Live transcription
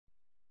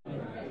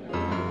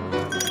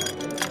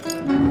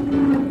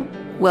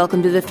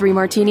Welcome to the Three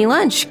Martini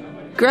Lunch.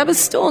 Grab a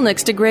stool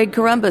next to Greg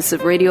Columbus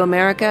of Radio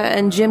America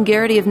and Jim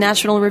Garrity of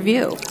National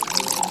Review.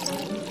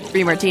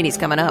 Three martinis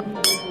coming up.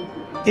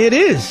 It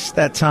is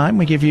that time.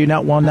 We give you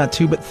not one, not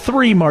two, but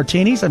three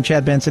martinis. I'm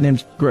Chad Benson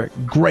and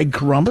Greg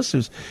Columbus,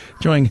 who's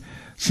enjoying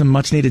some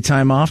much-needed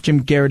time off.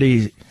 Jim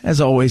Garrity,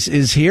 as always,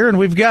 is here, and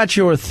we've got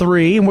your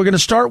three. And we're going to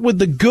start with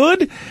the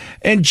good.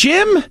 And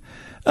Jim,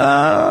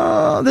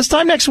 this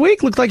time next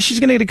week, looks like she's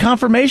going to get a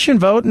confirmation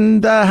vote.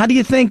 And how do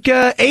you think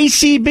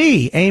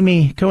ACB,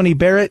 Amy Coney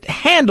Barrett,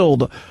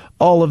 handled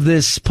all of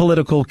this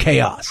political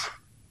chaos?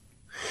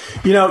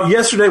 You know,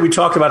 yesterday we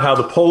talked about how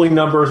the polling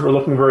numbers were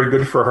looking very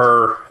good for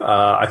her.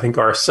 I think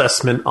our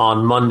assessment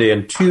on Monday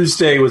and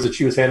Tuesday was that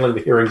she was handling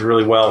the hearings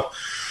really well.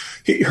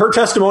 Her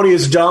testimony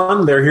is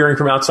done. They're hearing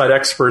from outside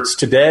experts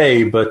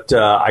today, but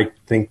I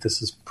think this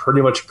has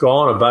pretty much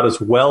gone about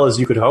as well as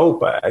you could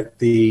hope.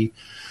 The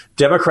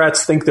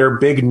Democrats think their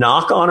big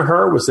knock on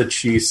her was that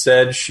she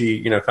said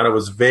she, kind of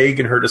was vague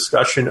in her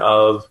discussion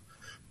of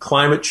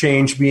climate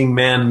change being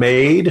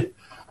man-made.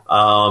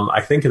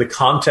 I think in the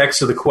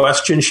context of the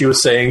question, she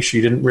was saying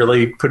she couldn't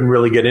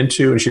really get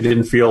into, and she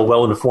didn't feel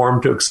well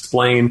informed to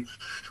explain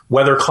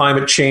whether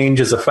climate change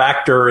is a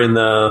factor in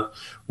the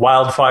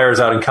wildfires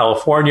out in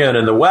California and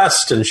in the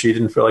West. And she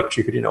didn't feel like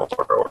she could,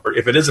 or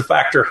if it is a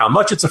factor, how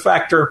much it's a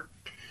factor.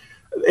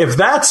 If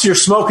that's your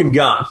smoking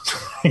gun,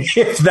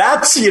 if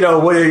that's, we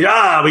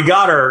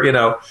got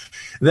her,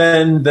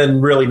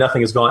 then really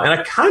nothing is going on. And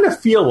I kind of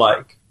feel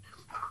like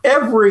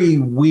every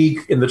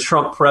week in the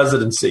Trump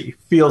presidency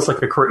feels like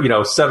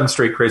 7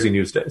 straight crazy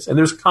news days. And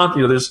there's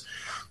the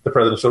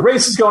presidential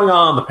race is going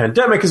on, the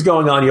pandemic is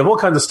going on, you have all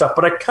kinds of stuff.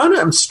 But I kind of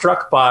am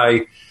struck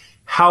by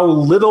how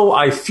little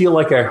I feel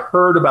like I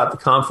heard about the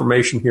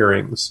confirmation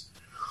hearings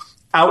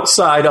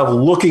outside of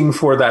looking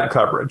for that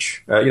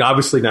coverage.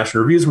 Obviously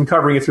National Review's been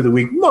covering it through the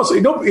week. Mostly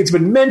it's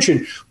been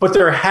mentioned, but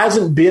there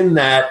hasn't been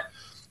that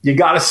you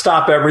got to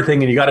stop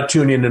everything and you got to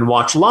tune in and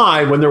watch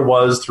live when there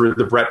was through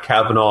the Brett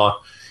Kavanaugh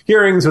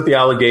hearings with the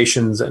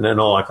allegations and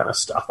all that kind of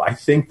stuff. I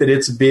think that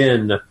it's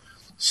been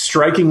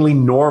strikingly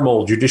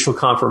normal judicial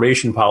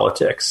confirmation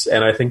politics.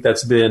 And I think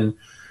that's been,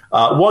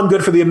 one,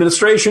 good for the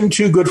administration,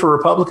 two, good for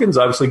Republicans,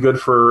 obviously good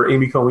for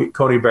Amy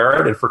Coney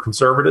Barrett and for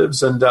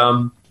conservatives.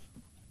 And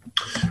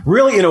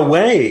really, in a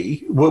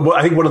way,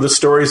 I think one of the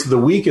stories of the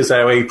week is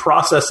how a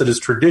process that is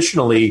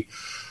traditionally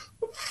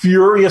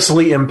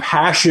furiously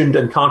impassioned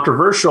and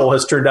controversial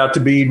has turned out to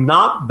be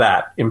not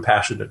that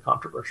impassioned and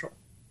controversial.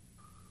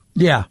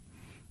 Yeah.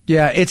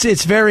 Yeah,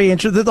 it's very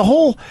interesting.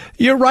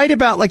 You're right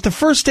about like the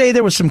first day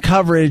there was some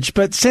coverage,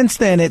 but since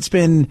then it's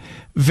been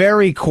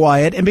very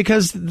quiet. And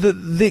because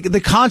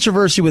the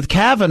controversy with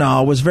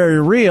Kavanaugh was very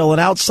real,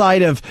 and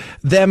outside of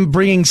them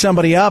bringing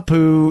somebody up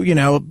who,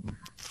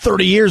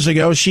 30 years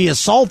ago she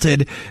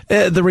assaulted,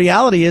 the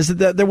reality is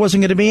that there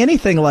wasn't going to be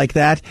anything like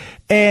that.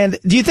 And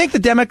do you think the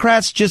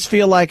Democrats just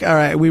feel like, all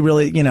right, we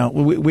really,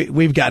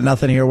 we've got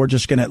nothing here.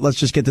 Let's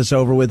just get this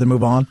over with and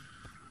move on?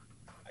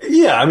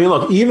 Yeah, I mean,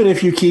 look, even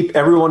if you keep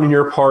everyone in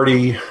your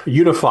party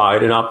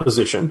unified in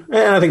opposition,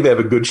 and I think they have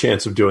a good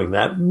chance of doing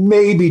that,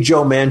 maybe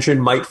Joe Manchin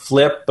might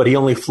flip, but he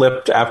only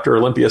flipped after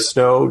Olympia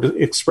Snowe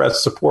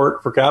expressed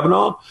support for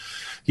Kavanaugh.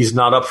 He's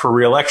not up for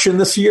re-election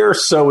this year,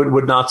 so it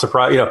would not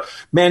surprise,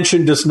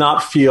 Manchin does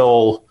not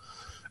feel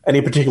any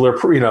particular,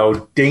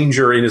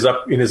 danger in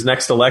his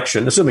next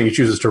election, assuming he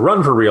chooses to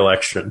run for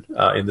re-election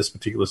in this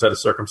particular set of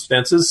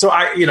circumstances. So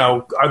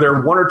are there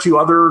one or two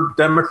other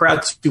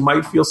Democrats who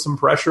might feel some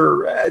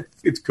pressure?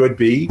 It could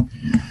be.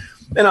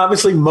 And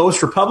obviously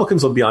most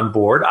Republicans will be on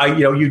board.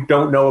 You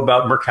don't know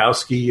about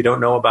Murkowski, you don't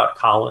know about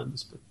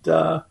Collins,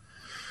 but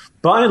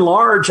by and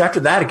large, after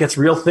that, it gets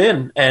real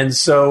thin. And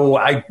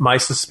so my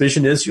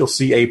suspicion is you'll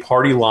see a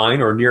party line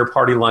or near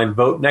party line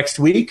vote next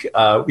week.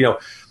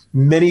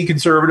 Many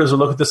conservatives will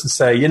look at this and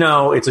say,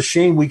 it's a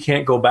shame we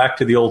can't go back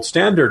to the old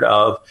standard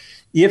of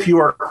if you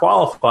are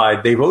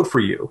qualified, they vote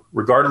for you,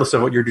 regardless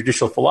of what your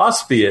judicial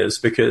philosophy is,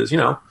 because,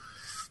 Scalia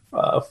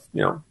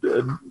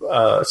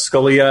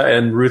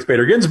and Ruth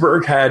Bader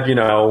Ginsburg had,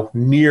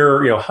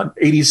 near,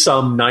 80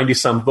 some, 90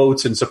 some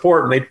votes in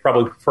support. And they'd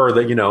probably prefer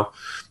that,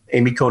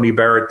 Amy Coney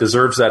Barrett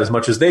deserves that as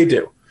much as they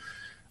do.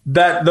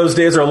 Those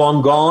days are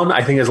long gone.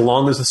 I think as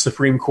long as the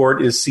Supreme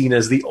Court is seen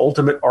as the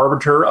ultimate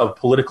arbiter of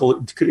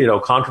political,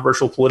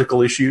 controversial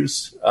political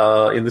issues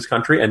in this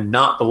country and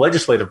not the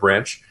legislative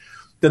branch,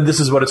 then this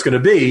is what it's going to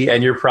be.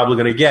 And you're probably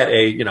going to get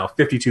a,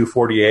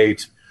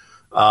 52-48,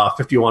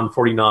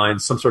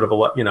 51-49, some sort of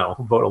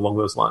a, vote along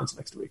those lines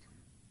next week.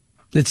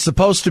 It's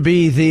supposed to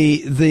be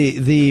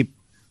the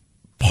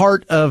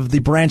part of the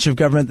branch of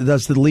government that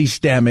does the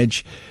least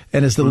damage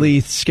and is the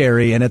least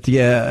scary. And at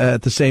the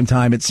same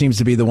time, it seems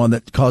to be the one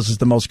that causes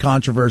the most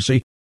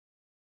controversy.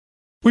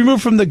 We move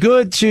from the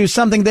good to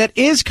something that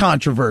is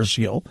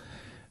controversial,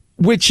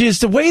 which is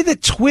the way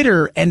that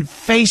Twitter and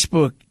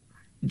Facebook,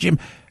 Jim,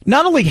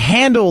 not only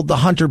handled the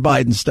Hunter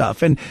Biden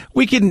stuff. And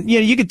we can,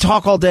 you could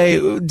talk all day.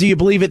 Do you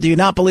believe it? Do you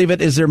not believe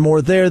it? Is there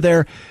more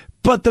there?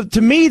 But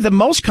to me, the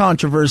most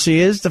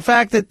controversy is the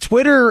fact that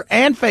Twitter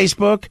and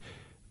Facebook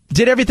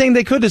did everything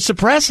they could to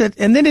suppress it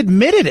and then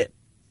admitted it.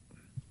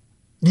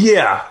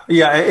 Yeah.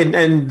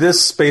 And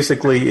this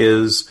basically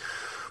is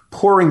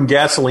pouring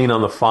gasoline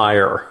on the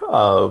fire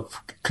of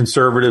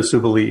conservatives who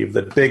believe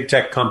that big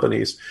tech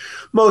companies,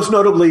 most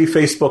notably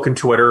Facebook and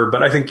Twitter,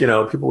 but I think,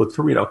 people with,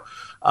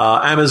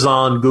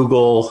 Amazon,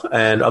 Google,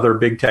 and other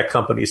big tech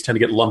companies tend to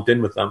get lumped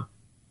in with them,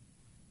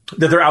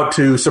 that they're out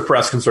to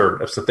suppress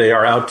conservatives, that they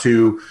are out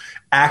to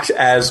act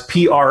as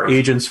PR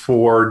agents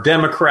for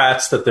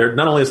Democrats, that they're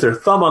not only is their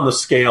thumb on the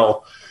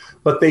scale,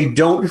 but they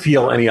don't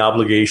feel any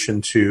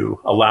obligation to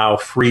allow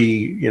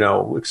free,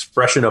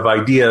 expression of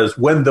ideas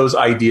when those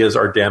ideas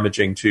are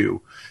damaging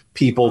to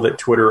people that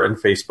Twitter and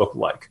Facebook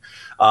like.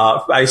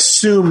 I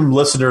assume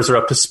listeners are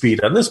up to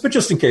speed on this, but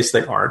just in case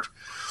they aren't.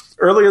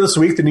 Earlier this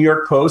week, the New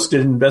York Post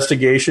did an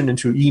investigation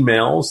into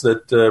emails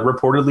that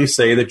reportedly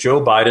say that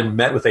Joe Biden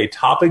met with a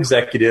top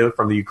executive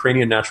from the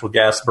Ukrainian natural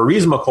gas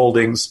Burisma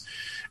Holdings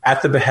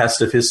at the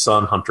behest of his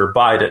son, Hunter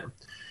Biden.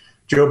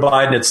 Joe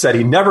Biden had said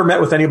he never met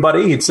with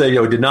anybody. He'd say,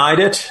 denied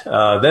it.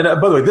 Then, by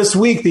the way, this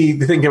week, the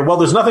thing,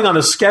 there's nothing on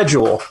his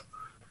schedule.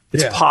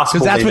 It's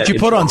possible. Because that's what you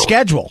put on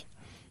schedule.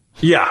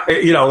 Yeah.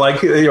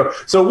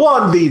 So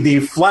one, the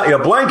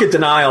flat, blanket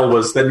denial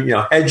was then,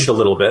 hedged a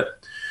little bit.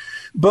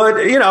 But,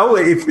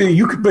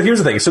 but here's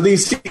the thing. So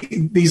these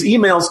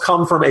emails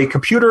come from a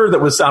computer that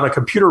was on a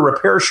computer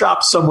repair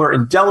shop somewhere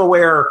in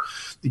Delaware.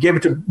 They gave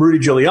it to Rudy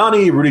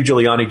Giuliani. Rudy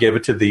Giuliani gave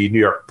it to the New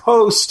York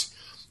Post.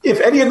 If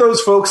any of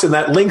those folks and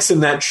that links in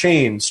that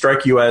chain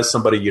strike you as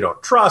somebody you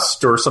don't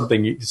trust or some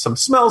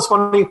smells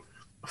funny,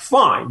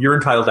 fine, you're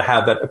entitled to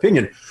have that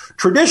opinion.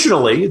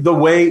 Traditionally,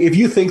 if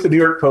you think the New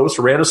York Post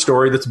ran a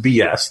story that's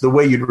BS, the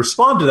way you'd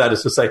respond to that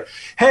is to say,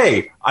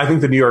 "Hey, I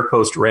think the New York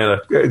Post ran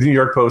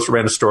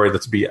a story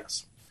that's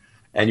BS,"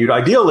 and you'd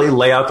ideally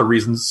lay out the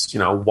reasons,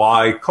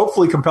 why,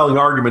 hopefully compelling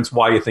arguments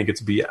why you think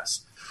it's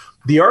BS.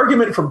 The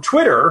argument from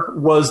Twitter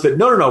was that,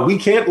 no, we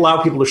can't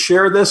allow people to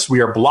share this.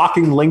 We are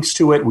blocking links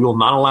to it. We will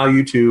not allow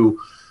you to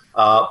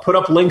put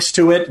up links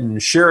to it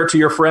and share it to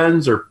your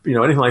friends or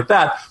anything like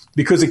that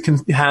because it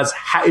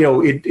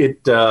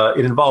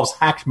involves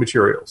hacked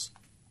materials.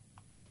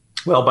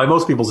 Well, by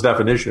most people's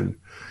definition,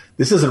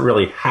 this isn't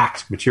really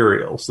hacked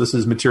materials. This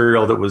is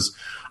material that was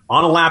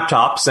on a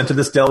laptop sent to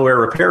this Delaware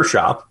repair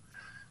shop.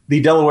 The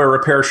Delaware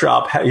repair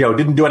shop,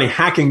 didn't do any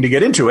hacking to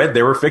get into it.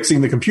 They were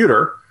fixing the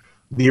computer.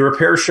 The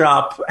repair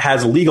shop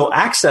has legal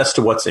access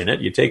to what's in it.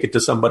 You take it to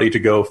somebody to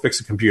go fix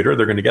a computer.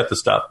 They're going to get the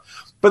stuff.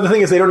 But the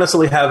thing is, they don't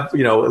necessarily have, a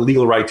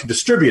legal right to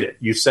distribute it.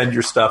 You send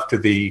your stuff to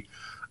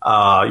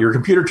your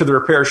computer to the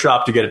repair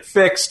shop to get it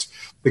fixed.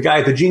 The guy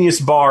at the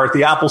Genius Bar at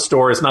the Apple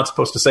Store is not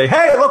supposed to say,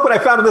 "Hey, look what I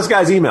found in this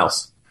guy's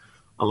emails."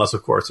 Unless,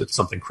 of course, it's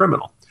something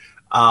criminal.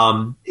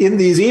 In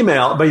these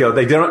emails, but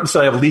they don't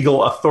necessarily have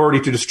legal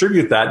authority to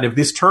distribute that. And if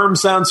these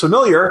terms sound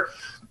familiar,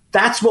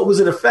 that's what was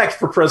in effect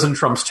for President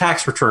Trump's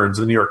tax returns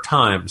in the New York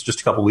Times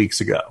just a couple weeks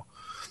ago.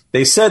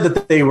 They said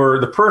that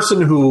the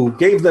person who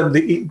gave them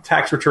the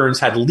tax returns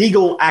had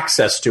legal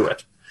access to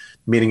it,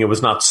 meaning it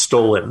was not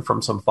stolen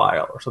from some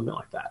file or something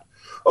like that.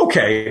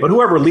 Okay, but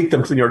whoever leaked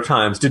them to the New York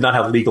Times did not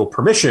have legal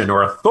permission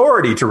or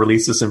authority to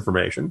release this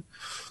information,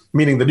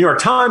 meaning the New York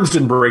Times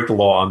didn't break the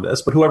law on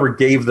this, but whoever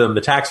gave them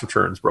the tax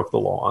returns broke the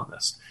law on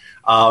this.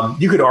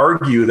 You could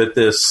argue that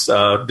this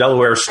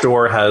Delaware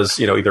store has,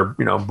 either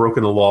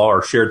broken the law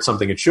or shared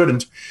something it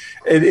shouldn't.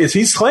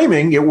 He's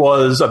claiming it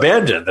was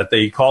abandoned, that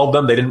they called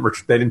them, they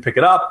didn't pick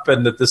it up,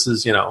 and that this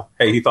is,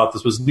 hey, he thought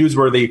this was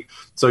newsworthy,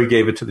 so he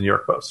gave it to the New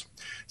York Post.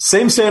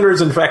 Same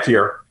standards in effect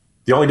here.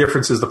 The only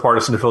difference is the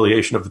partisan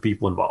affiliation of the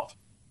people involved.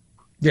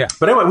 Yeah.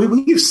 But anyway,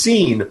 we've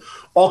seen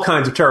all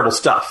kinds of terrible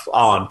stuff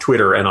on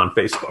Twitter and on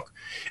Facebook.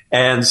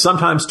 And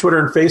sometimes Twitter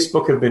and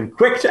Facebook have been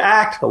quick to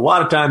act. A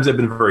lot of times they've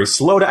been very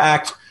slow to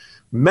act.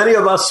 Many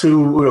of us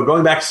who,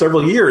 going back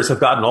several years, have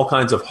gotten all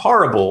kinds of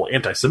horrible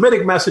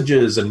anti-Semitic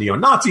messages and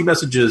neo-Nazi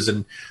messages,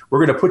 and we're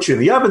going to put you in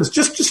the ovens,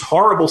 just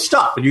horrible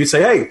stuff. And you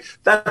say, hey,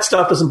 that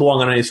stuff doesn't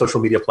belong on any social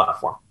media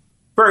platform.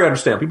 Very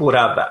understandable. People would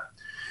have that.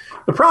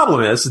 The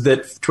problem is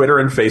that Twitter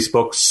and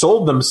Facebook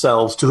sold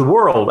themselves to the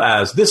world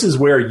as this is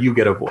where you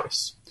get a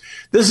voice.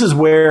 This is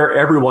where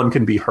everyone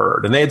can be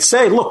heard. And they'd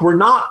say, look, we're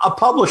not a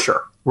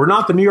publisher. We're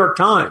not the New York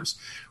Times.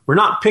 We're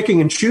not picking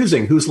and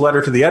choosing whose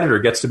letter to the editor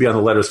gets to be on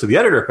the letters to the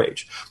editor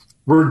page.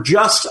 We're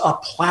just a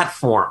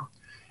platform.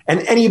 And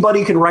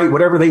anybody can write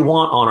whatever they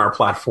want on our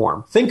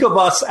platform. Think of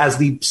us as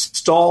the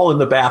stall in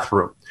the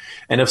bathroom.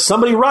 And if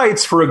somebody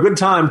writes for a good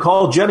time,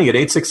 call Jenny at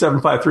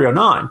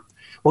 867-5309.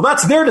 Well,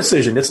 that's their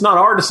decision. It's not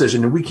our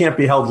decision, and we can't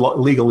be held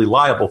legally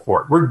liable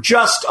for it. We're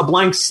just a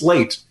blank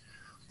slate.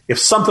 If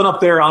something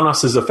up there on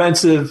us is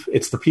offensive,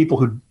 it's the people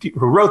who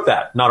wrote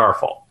that, not our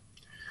fault.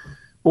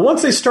 Well,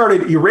 once they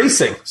started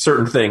erasing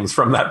certain things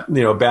from that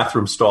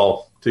bathroom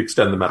stall, to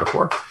extend the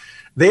metaphor,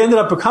 they ended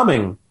up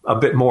becoming a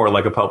bit more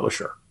like a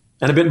publisher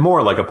and a bit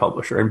more like a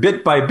publisher. And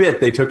bit by bit,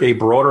 they took a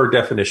broader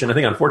definition, I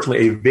think,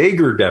 unfortunately, a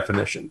vaguer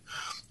definition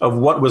of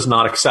what was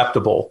not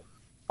acceptable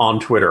on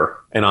Twitter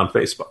and on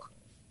Facebook.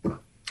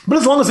 But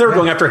as long as they were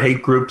going after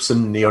hate groups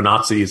and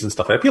neo-Nazis and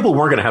stuff like that, people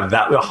weren't going to have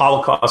that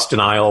Holocaust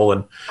denial,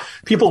 and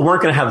people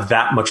weren't going to have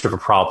that much of a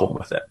problem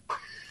with it.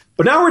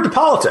 But now we're into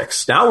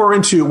politics. Now we're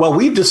into, well,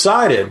 we've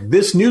decided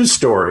this news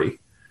story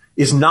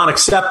is not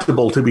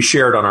acceptable to be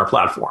shared on our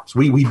platforms.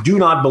 We do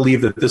not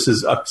believe that this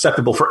is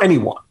acceptable for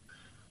anyone.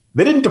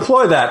 They didn't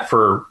deploy that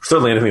for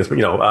certainly anything.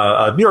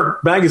 New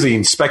York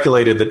Magazine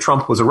speculated that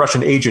Trump was a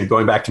Russian agent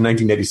going back to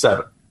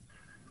 1987.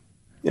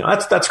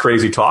 That's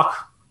crazy talk.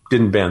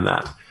 Didn't ban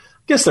that.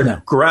 I guess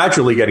they're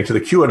gradually getting to the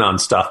QAnon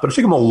stuff, but it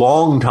took them a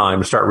long time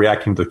to start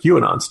reacting to the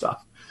QAnon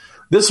stuff.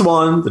 This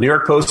one, the New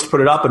York Post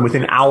put it up, and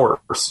within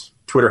hours,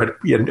 Twitter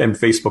and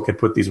Facebook had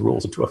put these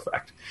rules into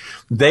effect.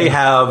 They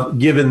have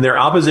given their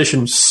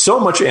opposition so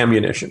much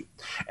ammunition,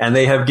 and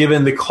they have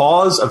given the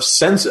cause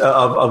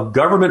of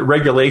government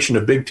regulation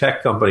of big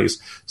tech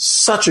companies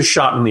such a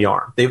shot in the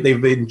arm.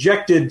 They've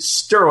injected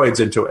steroids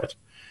into it.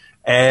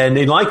 And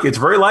it's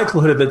very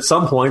likely that at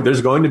some point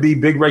there's going to be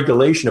big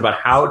regulation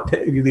about how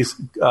these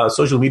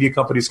social media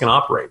companies can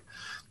operate.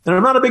 And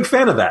I'm not a big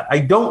fan of that. I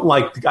don't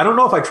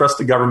know if I trust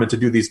the government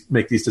to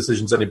make these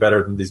decisions any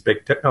better than these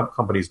big tech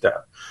companies do.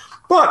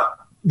 But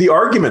the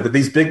argument that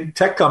these big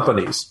tech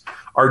companies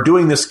are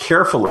doing this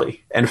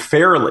carefully and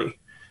fairly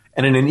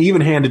and in an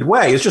even-handed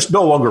way is just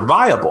no longer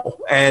viable.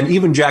 And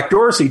even Jack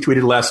Dorsey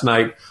tweeted last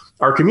night,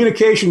 our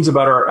communications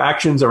about our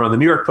actions around the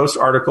New York Post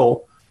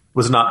article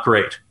was not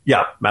great.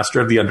 Yeah,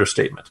 master of the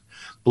understatement.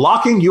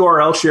 Blocking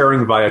URL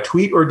sharing via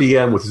tweet or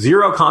DM with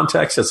zero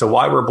context as to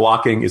why we're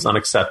blocking is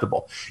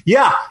unacceptable.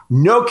 Yeah,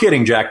 no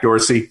kidding, Jack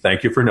Dorsey.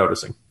 Thank you for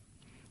noticing.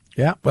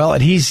 Yeah, well,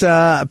 and he's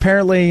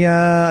apparently,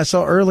 I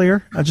saw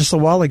earlier, just a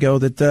while ago,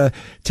 that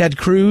Ted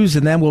Cruz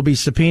and them will be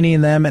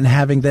subpoenaing them and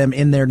having them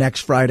in there next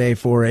Friday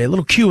for a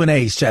little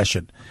Q&A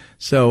session.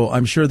 So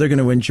I'm sure they're going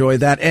to enjoy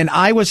that. And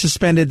I was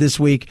suspended this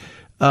week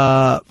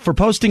for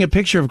posting a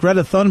picture of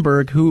Greta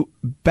Thunberg, who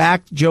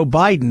backed Joe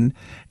Biden,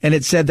 and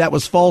it said that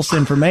was false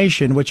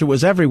information, which it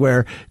was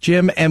everywhere,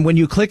 Jim. And when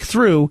you click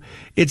through,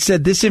 it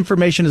said this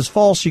information is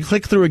false. You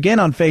click through again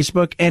on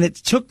Facebook, and it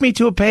took me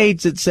to a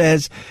page that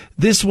says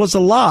this was a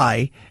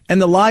lie.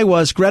 And the lie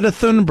was Greta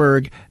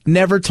Thunberg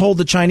never told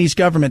the Chinese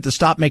government to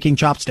stop making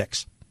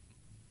chopsticks.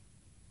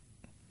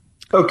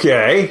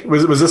 Okay.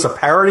 Was this a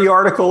parody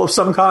article of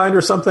some kind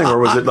or something? Or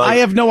was it like... I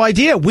have no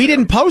idea. We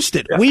didn't post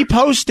it. Yeah. We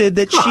posted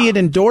that she had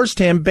endorsed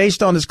him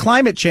based on his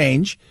climate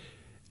change,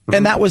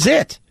 and that was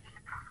it.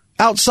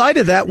 Outside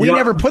of that, we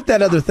never put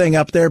that other thing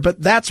up there,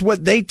 but that's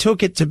what they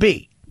took it to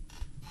be.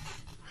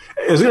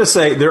 I was going to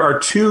say, there are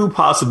two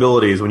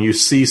possibilities when you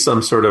see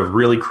some sort of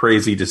really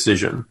crazy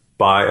decision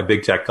by a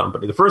big tech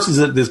company. The first is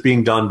that this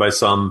being done by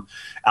some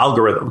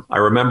algorithm. I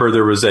remember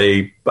there was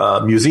a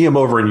museum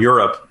over in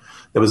Europe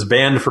that was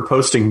banned for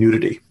posting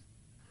nudity.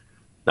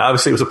 Now,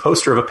 obviously, it was a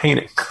poster of a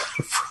painting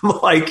from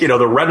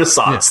the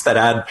Renaissance that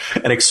had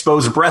an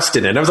exposed breast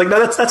in it. And I was like, no,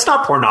 that's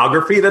not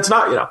pornography. That's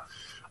not,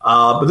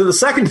 But then the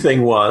second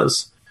thing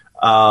was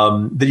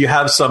that you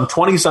have some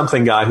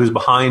 20-something guy who's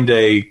behind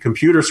a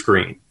computer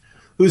screen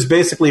who's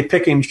basically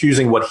picking and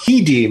choosing what he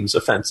deems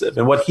offensive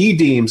and what he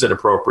deems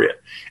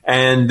inappropriate.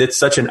 And it's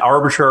such an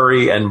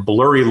arbitrary and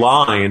blurry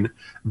line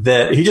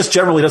that he just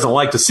generally doesn't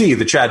like to see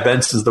the Chad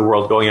Bensons of the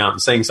world going out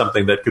and saying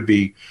something that could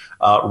be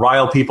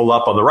rile people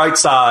up on the right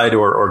side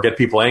or get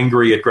people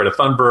angry at Greta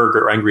Thunberg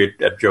or angry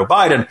at Joe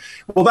Biden.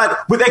 Well,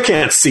 they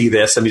can't see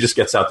this, and he just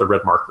gets out the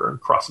red marker and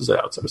crosses it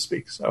out, so to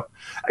speak. So,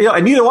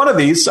 and neither one of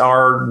these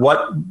are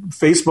what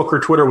Facebook or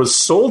Twitter was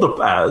sold up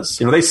as.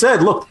 They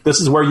said, look,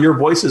 this is where your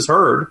voice is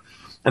heard.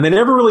 And they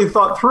never really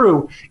thought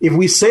through, if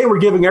we say we're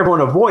giving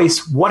everyone a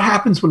voice, what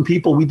happens when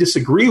people we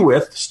disagree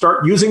with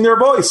start using their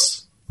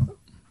voice?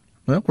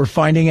 Well, we're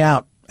finding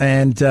out.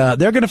 And they're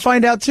going to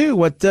find out, too,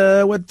 what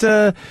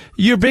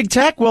your big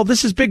tech. Well,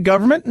 this is big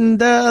government. And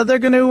they're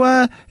going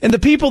to and the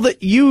people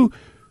that you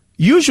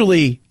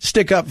usually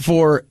stick up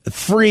for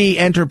free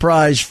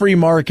enterprise, free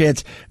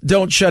market,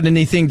 don't shut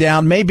anything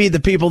down, may be the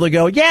people that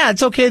go, yeah,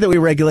 it's OK that we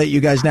regulate you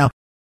guys now.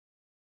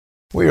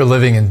 We are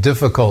living in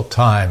difficult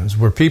times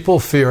where people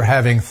fear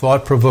having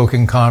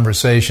thought-provoking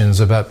conversations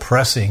about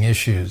pressing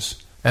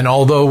issues. And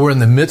although we're in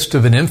the midst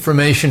of an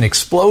information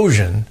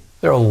explosion,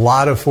 there are a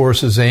lot of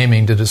forces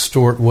aiming to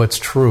distort what's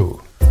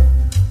true.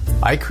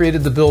 I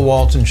created The Bill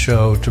Walton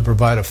Show to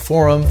provide a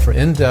forum for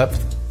in-depth,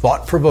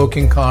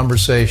 thought-provoking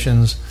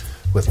conversations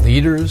with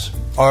leaders,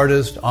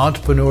 artists,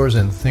 entrepreneurs,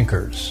 and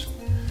thinkers.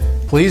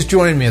 Please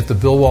join me at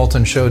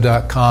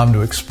thebillwaltonshow.com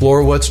to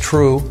explore what's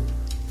true,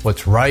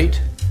 what's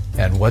right,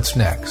 and what's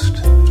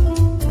next.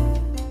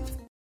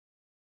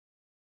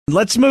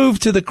 Let's move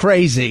to the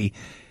crazy.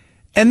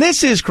 And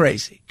this is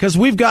crazy because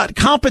we've got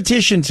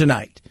competition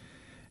tonight.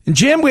 And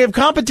Jim, we have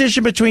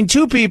competition between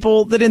two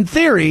people that in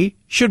theory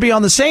should be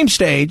on the same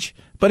stage,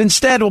 but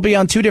instead will be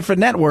on two different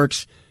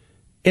networks.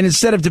 And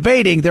instead of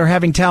debating, they're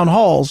having town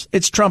halls.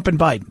 It's Trump and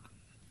Biden.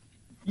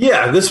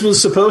 Yeah, this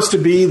was supposed to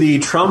be the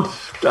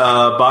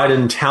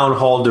Trump-Biden town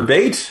hall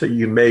debate.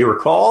 You may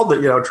recall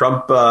that,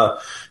 Trump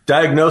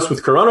diagnosed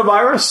with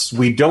coronavirus.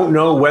 We don't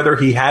know whether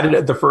he had it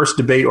at the first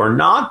debate or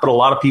not, but a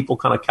lot of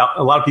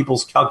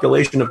people's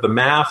calculation of the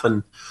math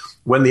and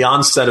when the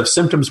onset of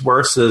symptoms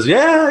were says,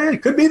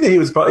 it could be that he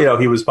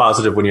was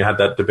positive when you had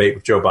that debate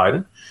with Joe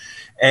Biden.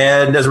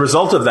 And as a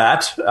result of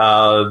that,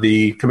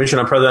 the Commission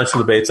on Presidential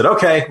Debates said,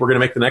 okay, we're going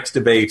to make the next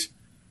debate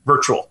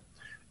virtual.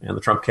 And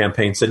the Trump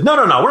campaign said, no,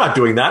 we're not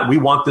doing that. We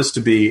want this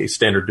to be a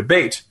standard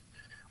debate.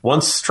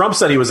 Once Trump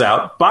said he was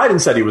out, Biden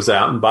said he was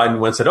out, and Biden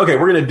went and said, okay,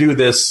 we're going to do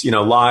this,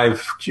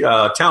 live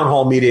town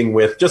hall meeting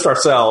with just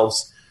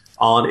ourselves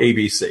on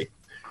ABC.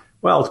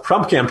 Well, the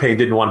Trump campaign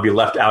didn't want to be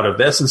left out of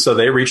this, and so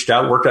they reached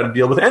out, worked out a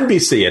deal with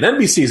NBC, and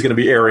NBC is going to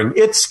be airing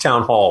its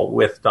town hall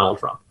with Donald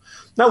Trump.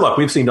 Now, look,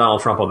 we've seen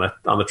Donald Trump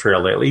on the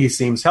trail lately. He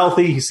seems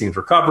healthy. He seems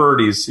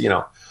recovered.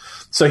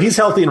 So he's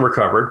healthy and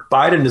recovered.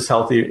 Biden is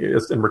healthy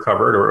and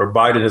recovered, or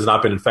Biden has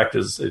not been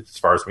infected as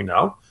far as we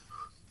know.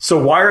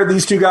 So why are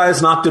these two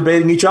guys not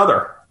debating each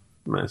other?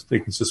 My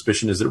thinking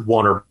suspicion is that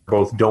one or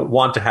both don't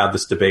want to have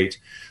this debate.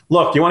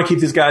 Look, you want to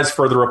keep these guys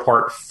further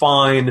apart?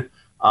 Fine.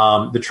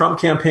 The Trump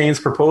campaign's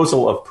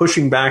proposal of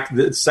pushing back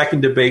the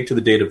second debate to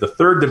the date of the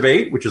third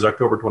debate, which is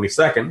October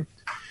 22nd,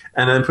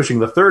 and then pushing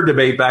the third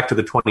debate back to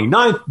the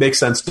 29th makes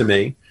sense to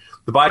me.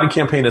 The Biden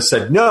campaign has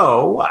said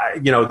no.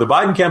 The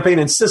Biden campaign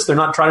insists they're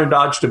not trying to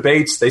dodge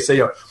debates. They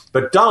say,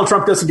 but Donald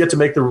Trump doesn't get to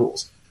make the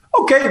rules.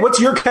 Okay, what's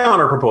your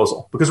counter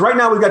proposal? Because right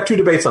now we've got two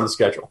debates on the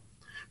schedule.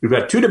 We've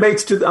got two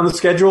debates on the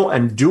schedule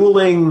and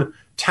dueling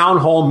town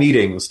hall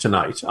meetings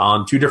tonight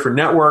on two different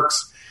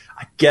networks.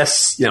 I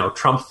guess,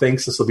 Trump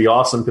thinks this will be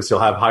awesome because he'll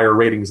have higher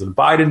ratings than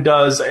Biden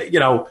does.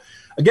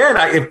 Again,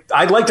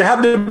 I'd like to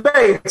have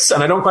debates,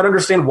 and I don't quite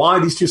understand why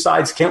these two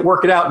sides can't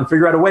work it out and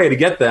figure out a way to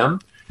get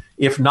them,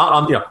 if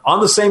not on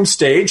the same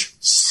stage,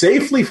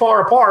 safely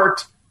far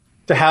apart,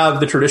 to have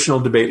the traditional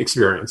debate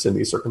experience in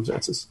these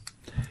circumstances.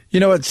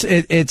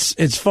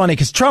 It's funny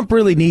because Trump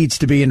really needs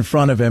to be in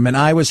front of him, and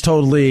I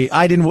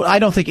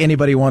don't think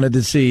anybody wanted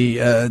to see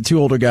two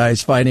older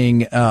guys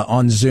fighting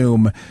on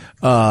Zoom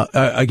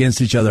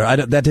against each other.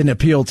 That didn't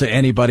appeal to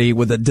anybody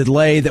with the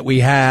delay that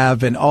we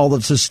have and all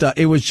of this stuff.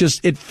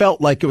 It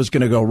felt like it was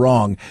going to go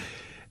wrong,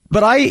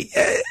 but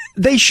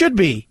they should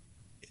be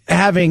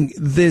having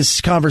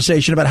this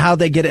conversation about how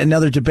they get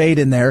another debate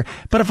in there.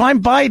 But if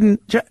I'm Biden,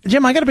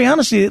 Jim, I got to be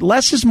honest with you,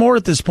 less is more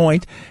at this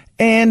point.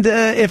 And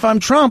if I'm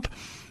Trump,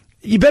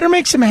 you better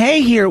make some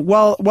hay here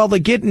while the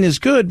getting is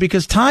good,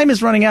 because time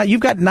is running out.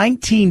 You've got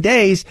 19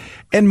 days.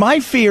 And my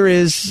fear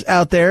is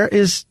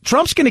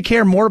Trump's going to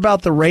care more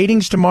about the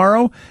ratings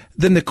tomorrow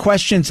than the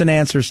questions and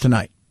answers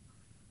tonight.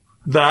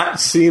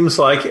 That seems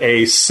like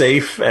a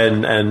safe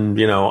and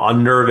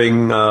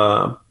unnerving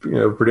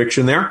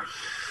prediction there.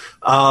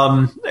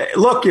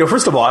 Look,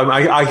 first of all,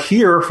 I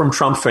hear from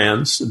Trump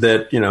fans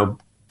that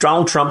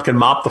Donald Trump can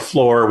mop the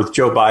floor with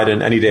Joe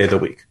Biden any day of the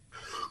week.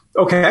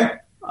 Okay.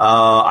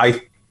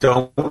 I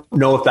don't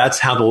know if that's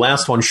how the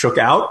last one shook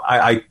out.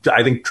 I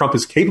think Trump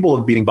is capable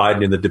of beating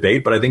Biden in the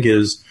debate, but I think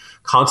his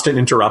constant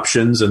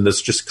interruptions and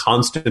this just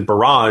constant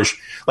barrage,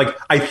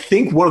 I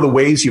think one of the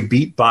ways you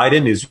beat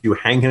Biden is you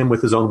hang him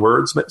with his own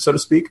words, so to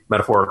speak,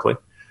 metaphorically.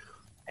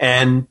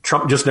 And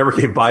Trump just never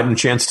gave Biden a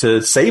chance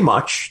to say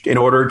much in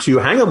order to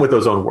hang him with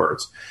those own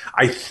words.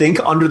 I think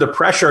under the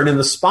pressure and in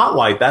the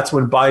spotlight, that's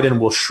when Biden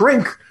will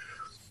shrink.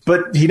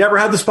 But he never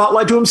had the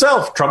spotlight to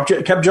himself. Trump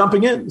kept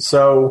jumping in.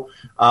 So,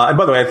 and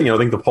by the way, I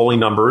think the polling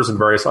numbers and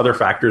various other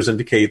factors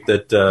indicate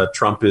that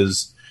Trump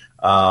is,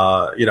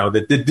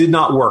 that it did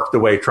not work the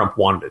way Trump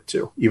wanted it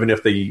to, even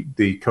if the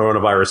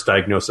coronavirus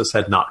diagnosis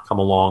had not come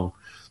along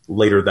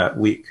later that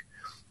week.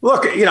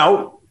 Look,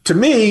 to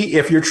me,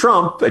 if you're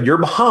Trump and you're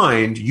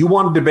behind, you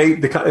want to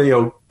debate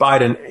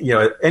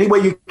Biden, any way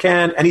you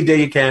can, any day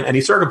you can,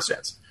 any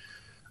circumstance.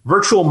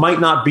 Virtual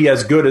might not be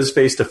as good as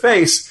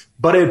face-to-face,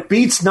 but it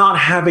beats not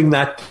having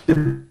that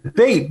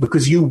debate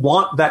because you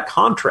want that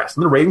contrast.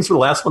 And the ratings for the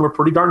last one were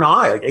pretty darn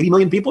high, 80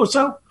 million people or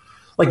so.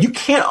 You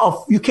can't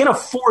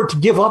afford to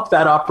give up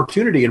that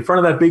opportunity in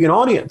front of that big an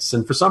audience.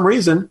 And for some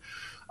reason,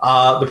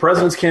 the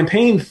president's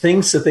campaign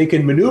thinks that they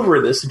can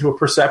maneuver this into a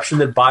perception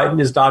that Biden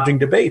is dodging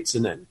debates.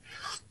 And then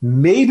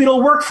maybe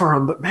it'll work for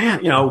him. But man,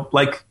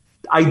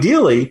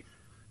 ideally,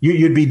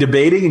 you'd be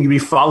debating and you'd be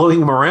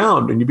following him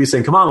around and you'd be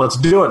saying, come on, let's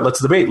do it. Let's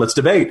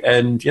debate.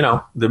 And,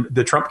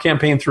 the Trump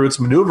campaign, through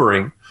its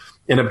maneuvering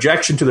in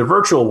objection to the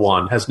virtual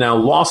one, has now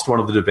lost one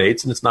of the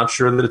debates, and it's not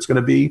sure that it's going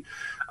to be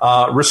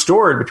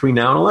restored between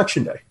now and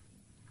Election Day.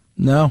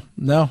 No.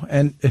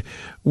 And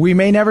we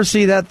may never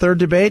see that third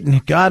debate,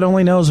 and God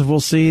only knows if we'll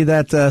see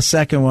that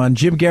second one.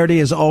 Jim Garrity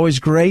is always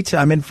great.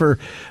 I'm in for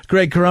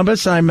Greg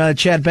Corombos. I'm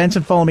Chad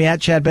Benson. Follow me at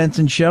Chad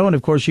Benson Show. And,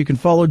 of course, you can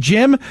follow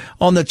Jim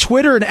on the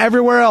Twitter and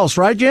everywhere else.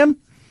 Right, Jim?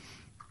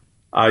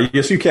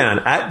 Yes, you can.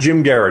 At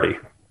Jim Garrity.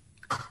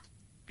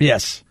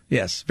 Yes,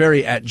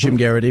 very at Jim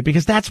Garrity,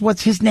 because that's what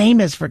his name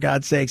is, for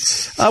God's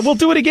sakes. We'll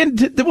do it again.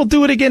 We'll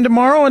do it again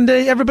tomorrow, and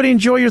everybody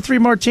enjoy your 3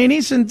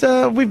 martinis, and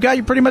we've got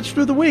you pretty much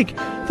through the week.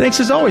 Thanks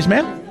as always,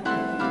 man.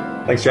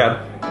 Thanks,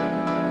 Chad.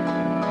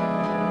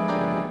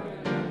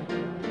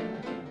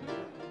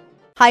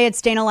 Hi,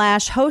 it's Dana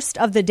Lash, host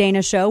of The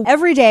Dana Show.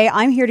 Every day,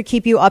 I'm here to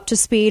keep you up to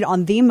speed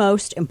on the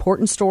most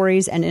important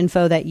stories and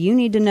info that you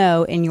need to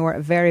know in your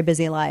very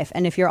busy life.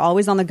 And if you're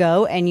always on the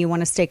go and you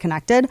want to stay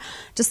connected,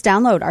 just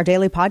download our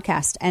daily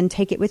podcast and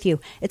take it with you.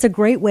 It's a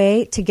great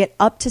way to get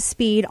up to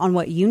speed on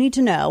what you need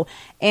to know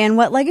and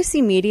what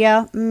legacy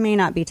media may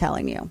not be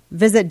telling you.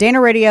 Visit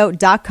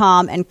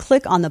danaradio.com and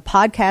click on the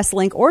podcast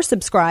link or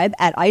subscribe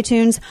at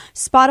iTunes,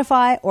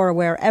 Spotify, or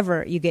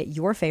wherever you get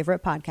your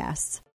favorite podcasts.